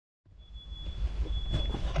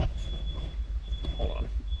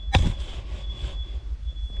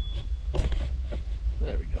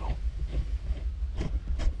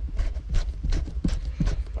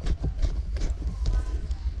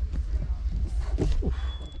Oof.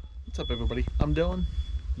 What's up, everybody? I'm Dylan,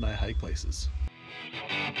 and I hike places.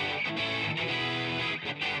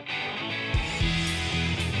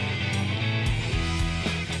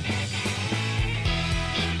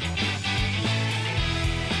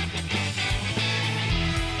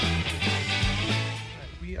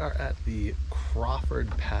 We are at the Crawford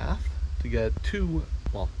Path to get two,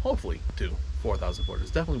 well, hopefully two 4,000 footers.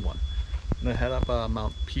 Definitely one. I'm gonna head up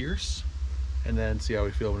Mount Pierce and then see how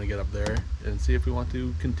we feel when we get up there and see if we want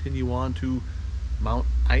to continue on to Mount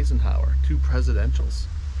Eisenhower, two presidentials.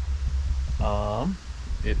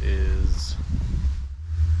 It is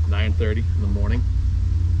 9:30 in the morning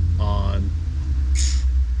on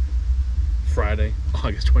Friday,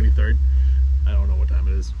 August 23rd. I don't know what time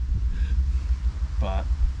it is, but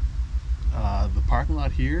the parking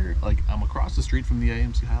lot here, like, I'm across the street from the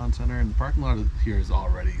AMC Highland Center, and the parking lot here is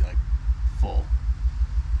already like full,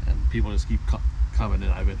 and people just keep coming in.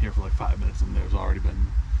 I've been here for like 5 minutes, and there's already been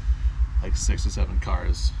like 6 or 7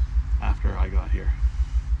 cars after I got here.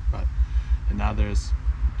 And now there's,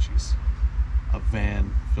 jeez, a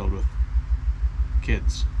van filled with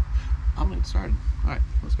kids. I'm gonna get started. All right,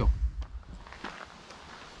 let's go.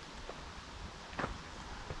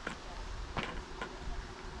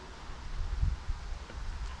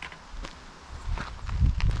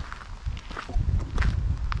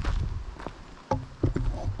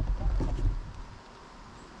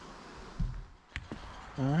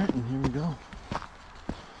 All right, and here we go.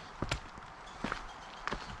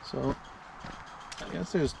 So I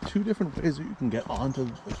guess there's 2 different ways that you can get onto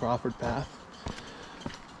the Crawford Path.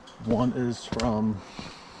 One is from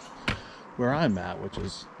where I'm at, which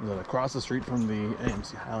is across the street from the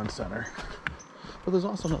AMC Highland Center. But there's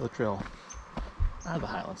also another trail out of the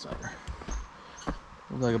Highland Center.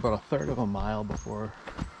 Like about a third of a mile before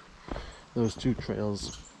those 2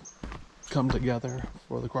 trails come together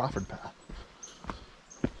for the Crawford Path.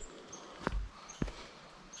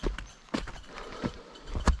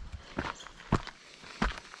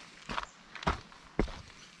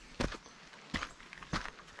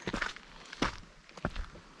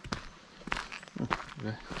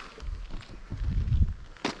 Okay.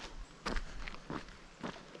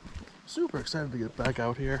 Super excited to get back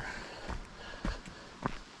out here.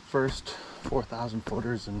 First 4,000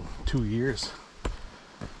 footers in 2 years.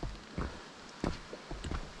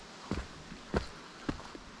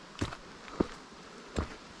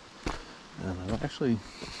 And I've actually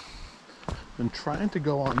been trying to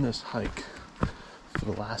go on this hike for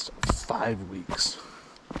the last 5 weeks.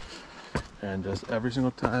 And just every single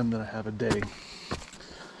time that I have a day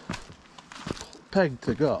pegged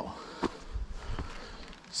to go,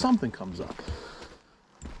 something comes up.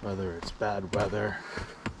 Whether it's bad weather,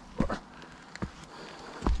 or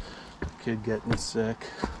a kid getting sick,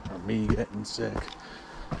 or me getting sick.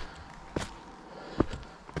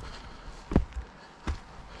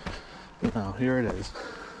 But now here it is,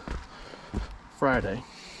 Friday,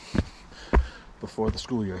 before the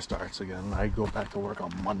school year starts again. I go back to work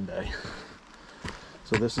on Monday.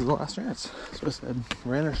 So this is the last chance. So I said,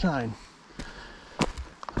 rain or shine,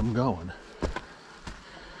 I'm going.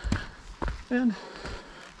 And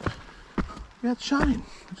we got shine,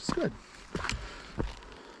 which is good.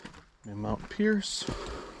 And Mount Pierce.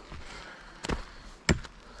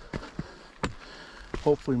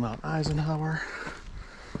 Hopefully Mount Eisenhower.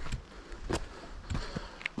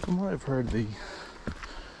 From what I've heard, the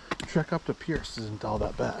trek up to Pierce isn't all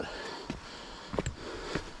that bad.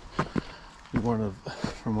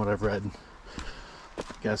 From what I've read, I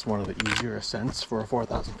guess one of the easier ascents for a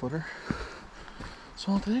 4,000 footer.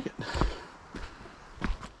 So I'll take it.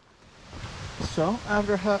 So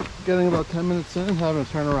after getting about 10 minutes in and having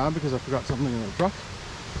to turn around because I forgot something in the truck,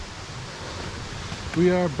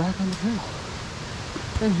 we are back on the trail.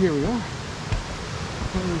 And here we are.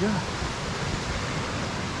 What do we got?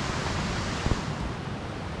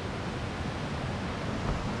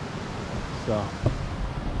 So,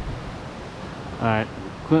 alright,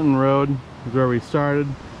 Clinton Road is where we started.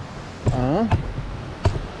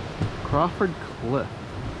 Crawford Cliff.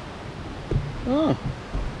 Oh.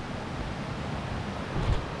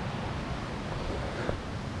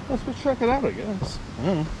 Let's go check it out, I guess.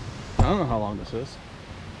 I don't know how long this is.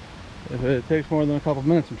 If it takes more than a couple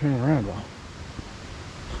minutes, I'm turning around though.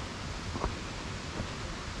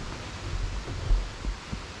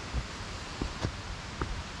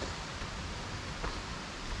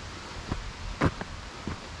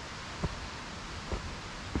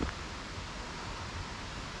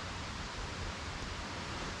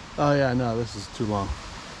 Oh yeah, no, this is too long.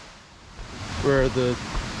 Where the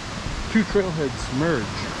 2 trailheads merge.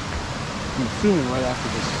 I'm assuming right after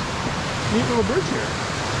this neat little bridge here.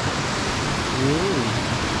 Ooh.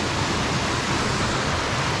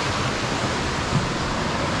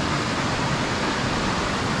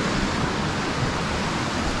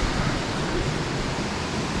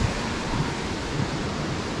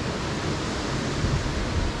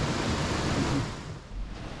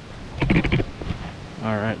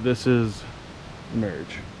 All right, this is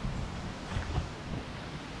merge.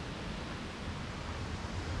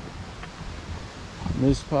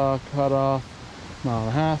 Mizpah cutoff,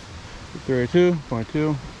 1.5 miles,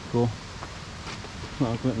 302.2, cool.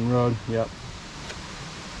 Mount Clinton Road, yep.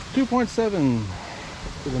 2.7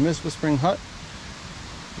 to the Mizpah Spring Hut.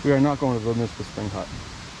 We are not going to the Mizpah Spring Hut,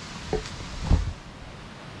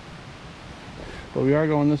 but we are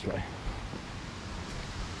going this way.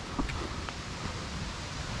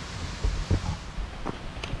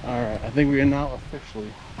 Alright, I think we are now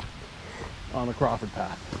officially on the Crawford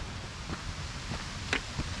Path.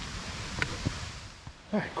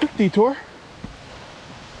 Alright, quick detour.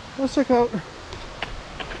 Let's check out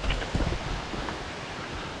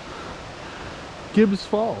Gibbs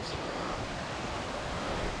Falls.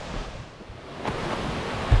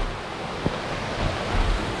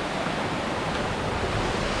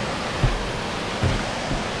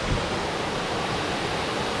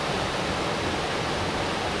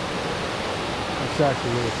 It's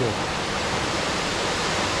actually really cool.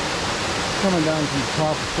 Coming down from the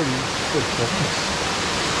top is pretty good surface.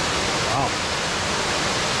 Wow.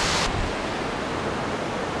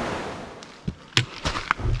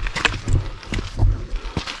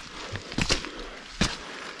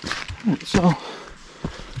 So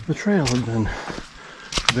the trail has been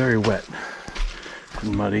very wet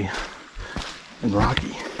and muddy and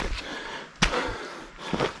rocky.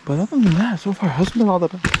 But other than that, so far it hasn't been all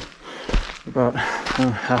that bad. About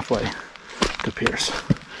halfway to Pierce.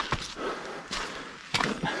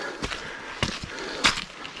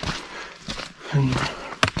 And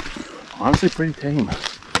honestly pretty tame.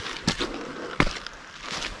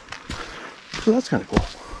 So that's kind of cool.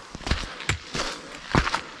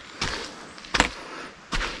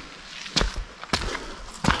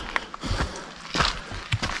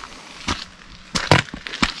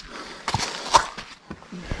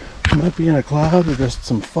 It might be in a cloud or just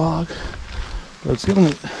some fog. But it's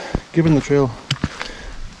giving the trail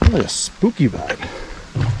really a spooky vibe.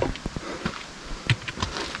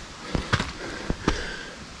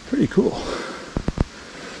 Pretty cool.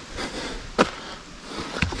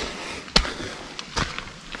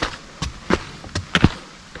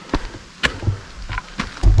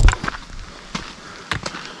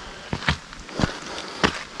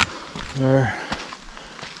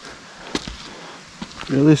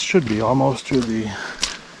 This should be almost to the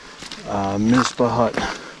Mizpah Hut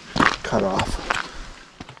cutoff.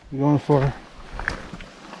 We're going for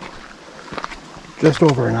just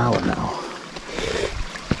over an hour now.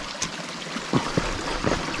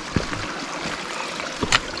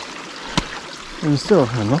 And still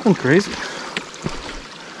nothing crazy.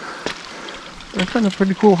 It's been a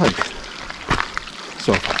pretty cool hike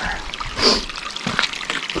so far.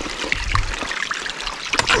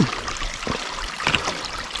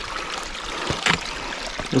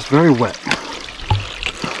 It's very wet.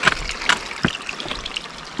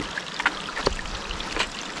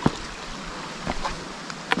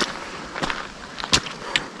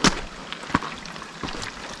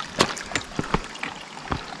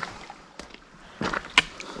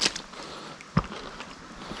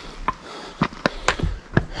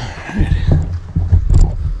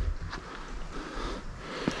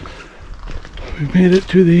 We've made it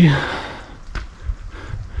to the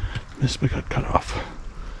Mizpah Hut cutoff.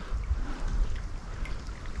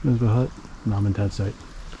 Mizpah Hut, Mom and Dad's site.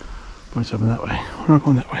 0.7 that way. We're not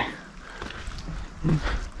going that way.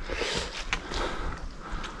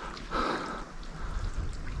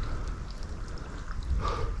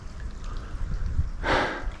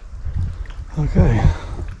 Okay.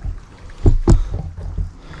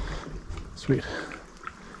 Sweet.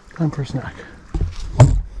 Time for a snack.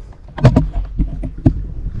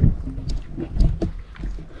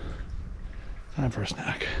 Time for a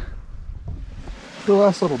snack. For the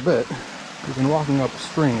last little bit, we've been walking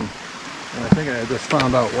upstream, and I think I just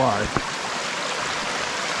found out why.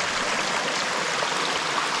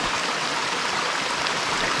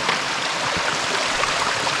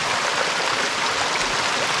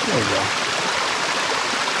 There we go.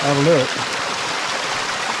 That'll do it.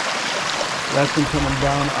 That's been coming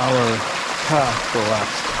down our path for the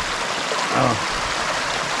last,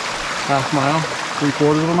 half mile,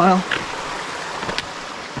 3/4 of a mile.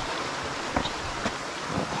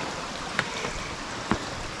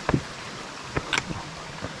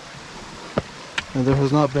 And there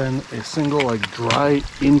has not been a single like dry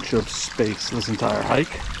inch of space this entire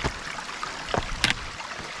hike.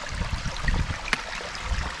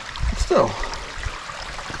 But still,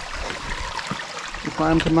 the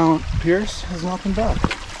climb to Mount Pierce has not been bad.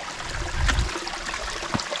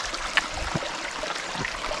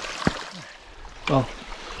 Well,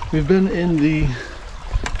 we've been in the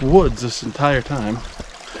woods this entire time,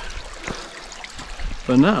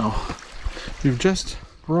 but now we've just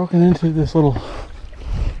broken into this little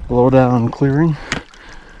low down clearing,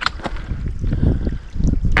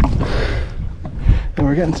 and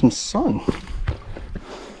we're getting some sun.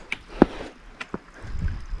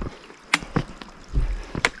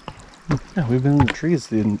 Yeah, we've been in the trees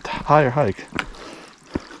the entire hike.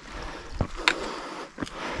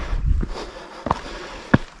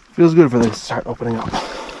 Feels good for this to start opening up.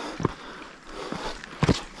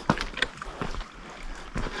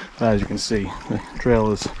 But as you can see, the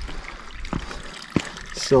trail is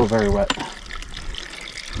still very wet.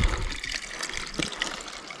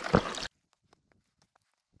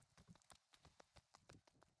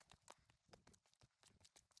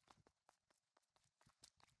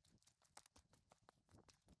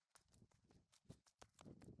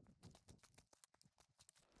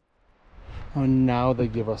 Oh, now they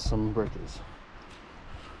give us some bridges.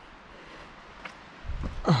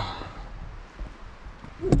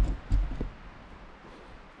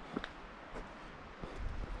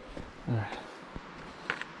 Alright.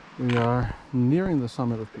 We are nearing the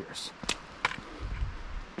summit of Pierce.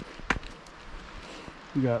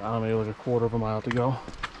 We got, I don't know, maybe like a quarter of a mile to go.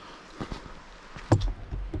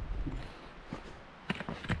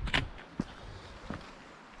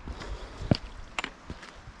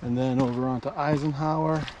 And then over onto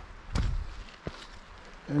Eisenhower.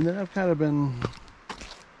 And then I've kind of been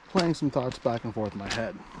playing some thoughts back and forth in my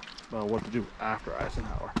head about what to do after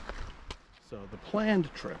Eisenhower. So the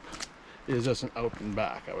planned trip is just an out and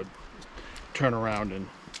back. I would turn around and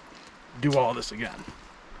do all this again,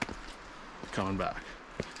 coming back.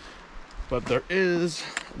 But there is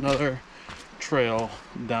another trail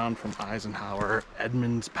down from Eisenhower,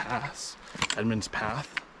 Edmonds Path, I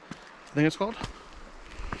think it's called.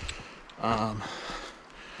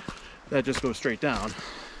 That just goes straight down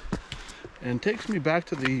and takes me back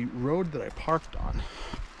to the road that I parked on,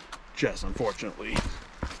 just unfortunately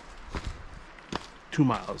 2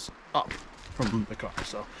 miles up from the car.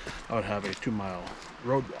 So I would have a 2-mile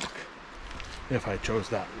road walk if I chose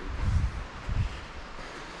that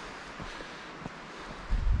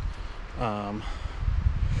route.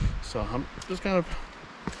 So I'm just kind of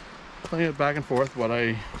playing it back and forth what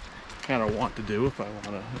I kind of want to do. If I want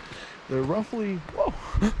to, they're roughly, whoa,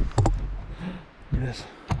 there it is,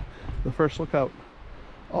 the first lookout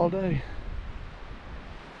all day.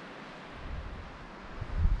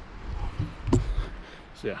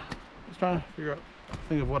 So yeah, just trying to figure out,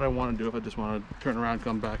 think of what I want to do if I just want to turn around,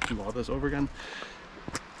 come back, do all this over again,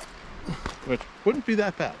 which wouldn't be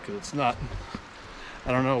that bad because it's not,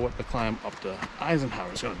 I don't know what the climb up to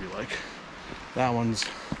Eisenhower is going to be like. That one's,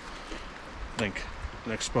 I think,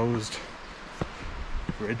 an exposed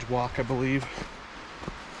bridge walk, I believe,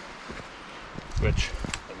 which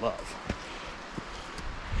I love.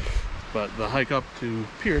 But the hike up to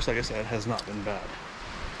Pierce, like I said, has not been bad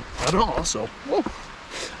at all. So, whoa,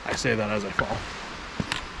 I say that as I fall.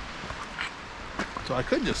 So I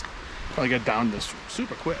could just probably get down this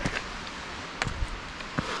super quick.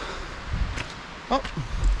 Oh,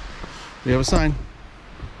 we have a sign.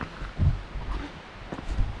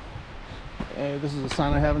 Hey, this is a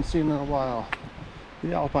sign I haven't seen in a while.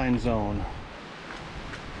 The Alpine Zone.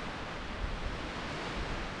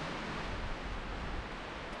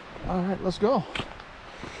 All right, let's go.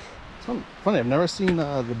 It's funny, I've never seen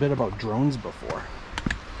the bit about drones before.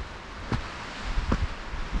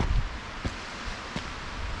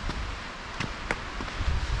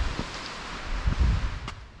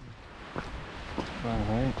 All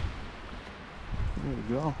right, there we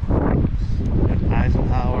go. Got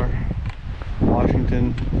Eisenhower,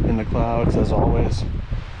 Washington in the clouds as always.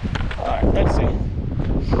 All right, let's see.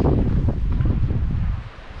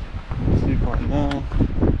 Now,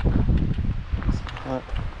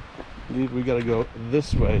 we gotta go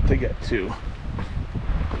this way to get to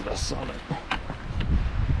the summit.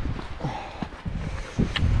 Oh,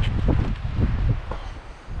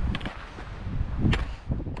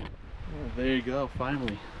 there you go,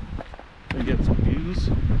 finally. We get some views.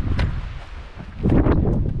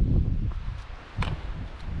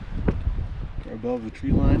 We're above the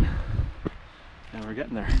tree line, and we're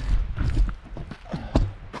getting there.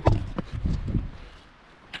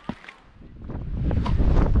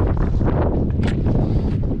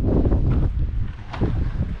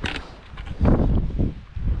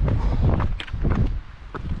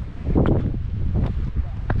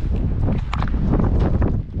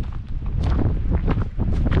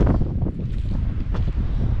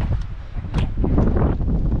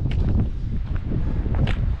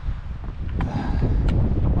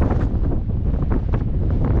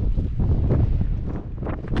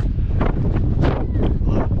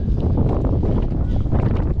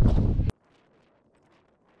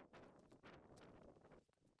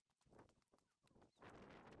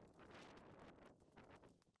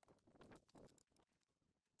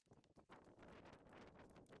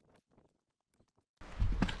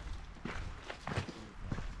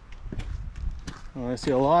 When I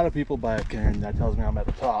see a lot of people biking, and that tells me I'm at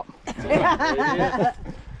the top.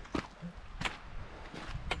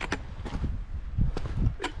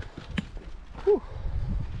 Whew.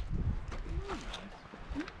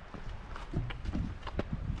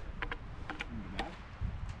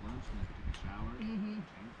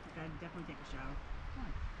 I'd definitely take a shower.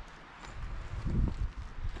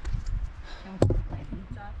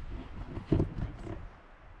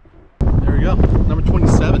 There we go. Number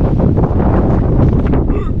 27.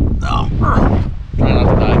 Oh, try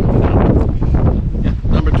not to die. Yeah,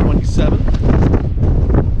 number 27.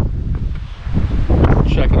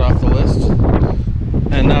 Check it off the list.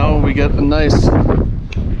 And now we get a nice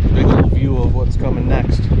big old view of what's coming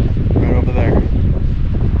next. Right over there.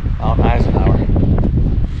 Mount Eisenhower.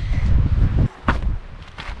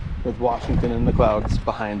 With Washington in the clouds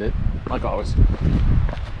behind it, like always.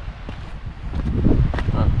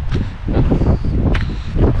 Yeah.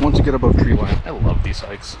 Once you get above tree line, I love these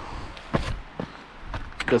hikes.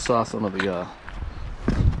 Just saw some of the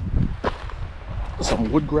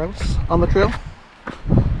some wood grouse on the trail,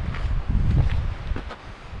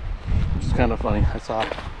 which is kind of funny. I saw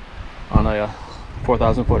on a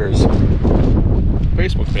 4,000 footers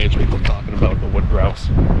Facebook page people talking about the wood grouse.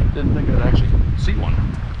 Didn't think I'd actually see one,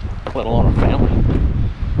 let alone a family.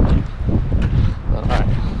 But alright.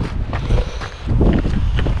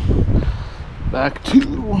 Back to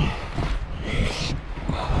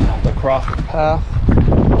the Crawford Path.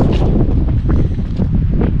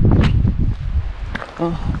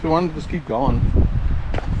 If you wanted to just keep going,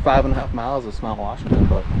 5.5 miles of Mount Washington,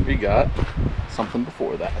 but we got something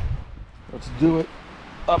before that. Let's do it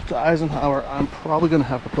up to Eisenhower. I'm probably going to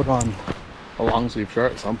have to put on a long sleeve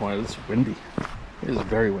shirt at some point. It's windy. It is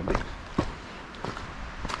very windy.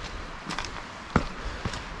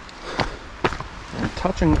 And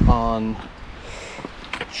touching on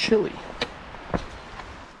chilly.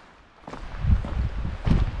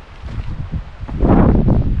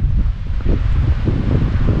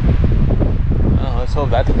 Let's hope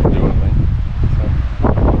that doesn't do anything. So,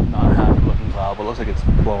 not a happy looking cloud, but looks like it's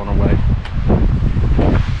blowing away.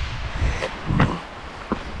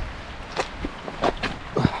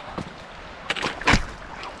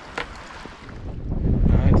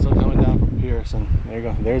 Alright, still coming down from Pearson. There you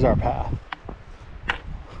go. There's our path.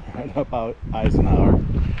 Right up out Eisenhower.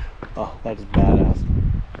 Oh, that is badass.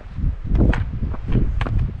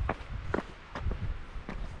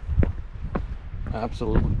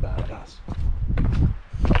 Absolutely badass.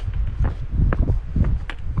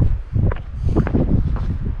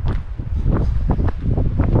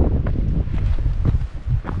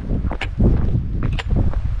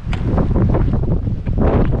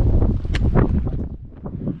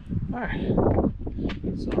 Alright,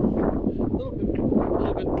 so a little bit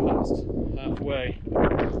past halfway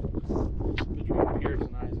between Pierce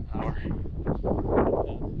and Eisenhower. And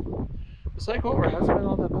the cycle over hasn't been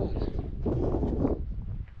all that bad.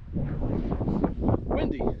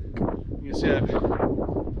 Windy. You can see I've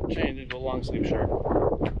changed into a long sleeve shirt.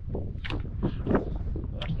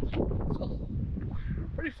 So,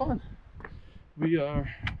 pretty fun. We are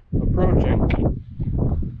approaching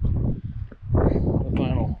the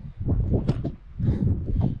final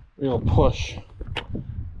real push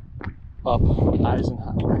up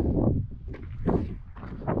Eisenhower.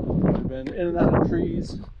 We've been in and out of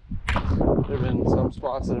trees. There have been some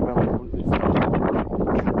spots that have been completely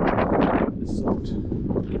soaked.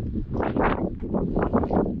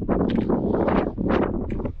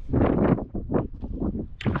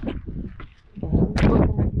 We're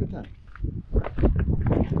making good time.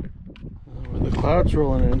 With the clouds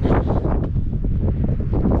rolling in, oh,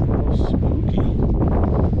 spooky.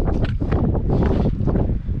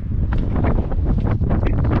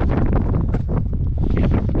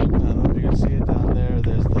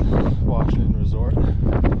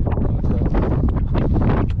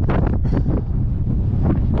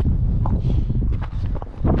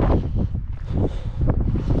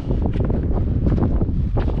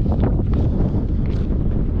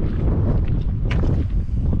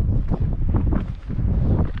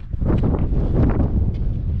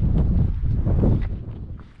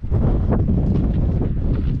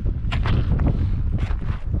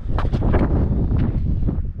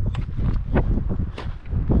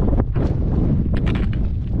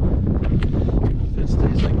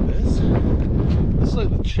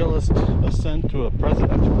 Chillest ascent to a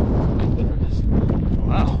presidential there is.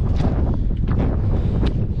 Wow.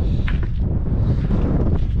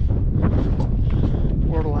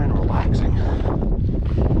 Borderline relaxing.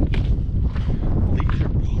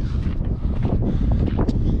 Leisurely.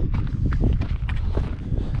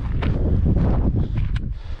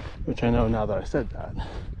 Which I know know now that I said that,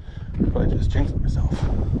 but I just jinxed myself.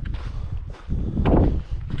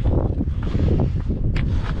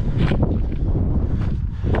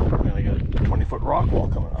 I'm gonna get a 20-foot rock wall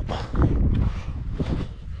coming up.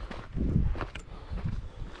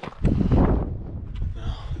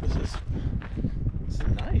 This is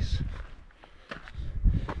nice.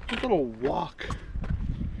 A little walk.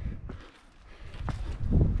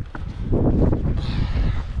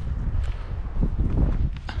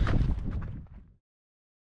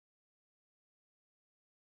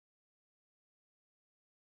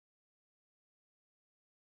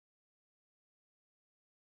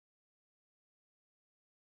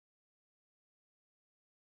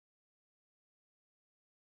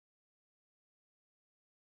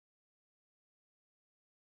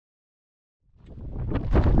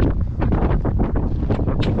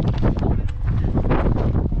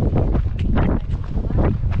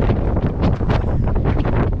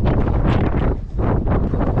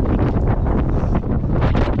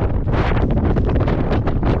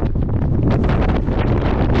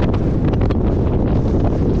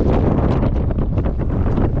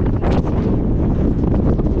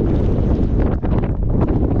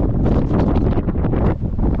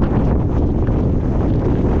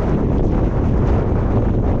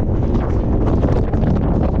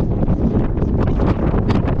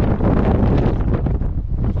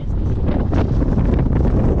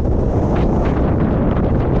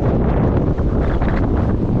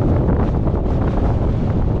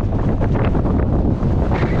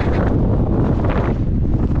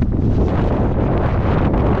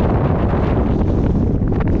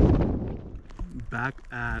 Back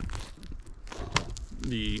at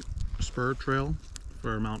the spur trail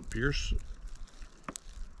for Mount Pierce,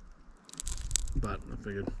 but I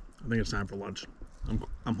think it's time for lunch.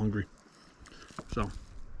 I'm hungry, so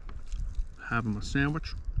having a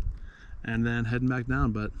sandwich and then heading back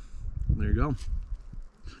down. But there you go,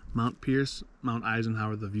 Mount Pierce, Mount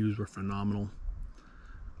Eisenhower. The views were phenomenal.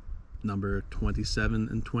 Number 27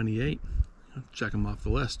 and 28. Check them off the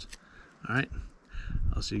list. All right,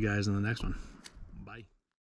 I'll see you guys in the next one.